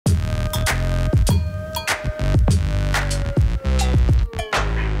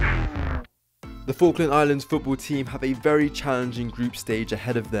The Falkland Islands Football Team have a very challenging group stage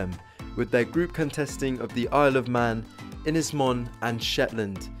ahead of them, with their group contesting of the Isle of Man, Inismon and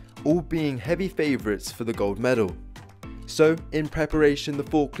Shetland, all being heavy favourites for the gold medal. So, in preparation, the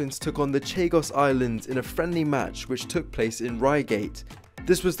Falklands took on the Chagos Islands in a friendly match which took place in Reigate.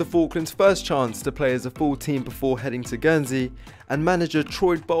 This was the Falklands' first chance to play as a full team before heading to Guernsey, and manager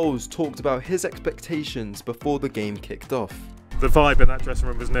Troy Bowles talked about his expectations before the game kicked off. The vibe in that dressing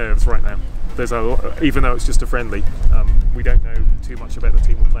room is nerves right now. Even though it's just a friendly, we don't know too much about the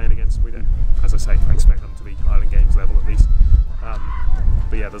team we're playing against. We don't, as I say, I expect them to be Island Games level at least.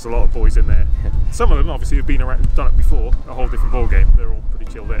 But yeah, there's a lot of boys in there. Some of them obviously have been around, done it before, a whole different ball game. They're all pretty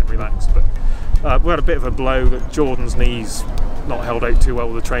chilled out and relaxed. But we had a bit of a blow that Jordan's knees not held out too well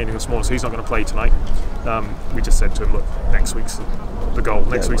with the training this morning, so he's not going to play tonight. We just said to him, look, next week's the goal,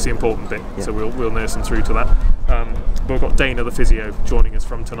 next week's the important bit, so we'll nurse him through to that. But we've got Dana, the physio, joining us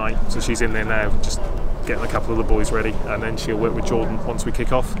from tonight, so she's in there now, just getting a couple of the boys ready, and then she'll work with Jordan once we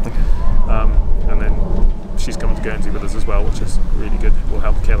kick off. And then she's coming to Guernsey with us as well, which is really good. We'll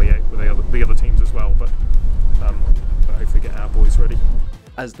help Kelly out with the other teams as well, but hopefully get our boys ready.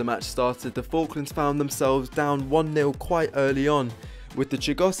 As the match started, the Falklands found themselves down 1-0 quite early on, with the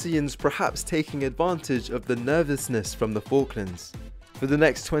Chagosians perhaps taking advantage of the nervousness from the Falklands. For the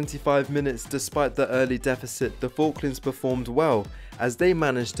next 25 minutes, despite the early deficit, the Falklands performed well as they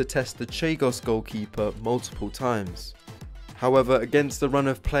managed to test the Chagos goalkeeper multiple times. However, against the run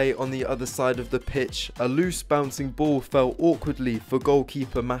of play on the other side of the pitch, a loose bouncing ball fell awkwardly for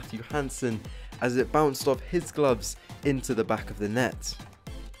goalkeeper Matthew Hansen as it bounced off his gloves into the back of the net.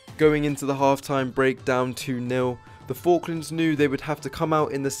 Going into the half-time break down 2-0, the Falklands knew they would have to come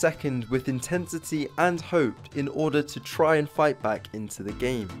out in the second with intensity and hope in order to try and fight back into the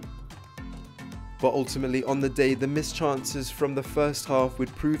game. But ultimately on the day, the missed chances from the first half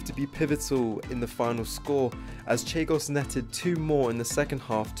would prove to be pivotal in the final score, as Chagos netted 2 more in the second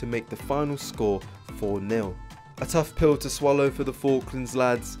half to make the final score 4-0. A tough pill to swallow for the Falklands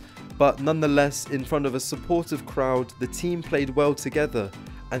lads, but nonetheless, in front of a supportive crowd, the team played well together.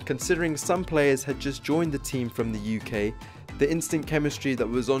 And considering some players had just joined the team from the UK, the instant chemistry that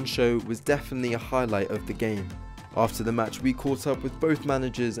was on show was definitely a highlight of the game. After the match, we caught up with both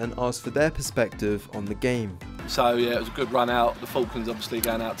managers and asked for their perspective on the game. So yeah, it was a good run out. The Falklands obviously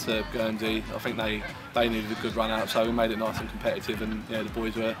going out to Guernsey. I think they needed a good run out, so we made it nice and competitive, and yeah, the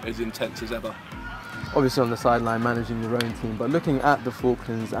boys were as intense as ever. Obviously on the sideline managing your own team, but looking at the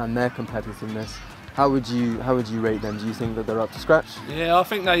Falklands and their competitiveness, how would you rate them? Do you think that they're up to scratch? Yeah, I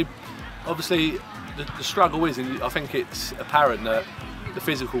think they, obviously the struggle is, and I think it's apparent that the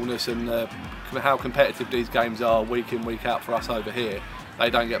physicalness and how competitive these games are week in, week out for us over here, they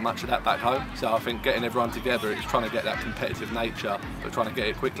don't get much of that back home. So I think getting everyone together, it's trying to get that competitive nature, but trying to get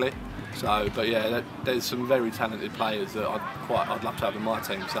it quickly. So, but yeah, there's some very talented players that I'd love to have in my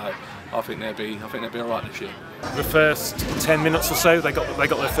team. So I think they'll be all right this year. The first 10 minutes or so, they got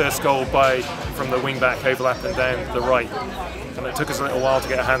their first goal from the wing back overlapping down the right, and it took us a little while to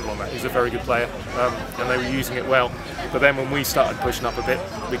get a handle on that. He's a very good player, and they were using it well. But then when we started pushing up a bit,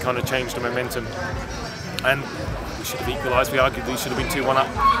 we kind of changed the momentum, and we should have equalised. We arguably should have been 2-1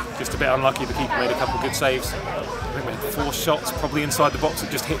 up. Just a bit unlucky. The keeper made a couple of good saves. I think we had 4 shots probably inside the box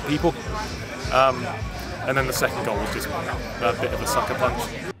that just hit people, and then the second goal was just a bit of a sucker punch.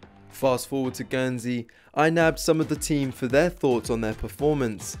 Fast forward to Guernsey, I nabbed some of the team for their thoughts on their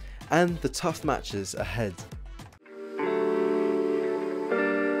performance and the tough matches ahead.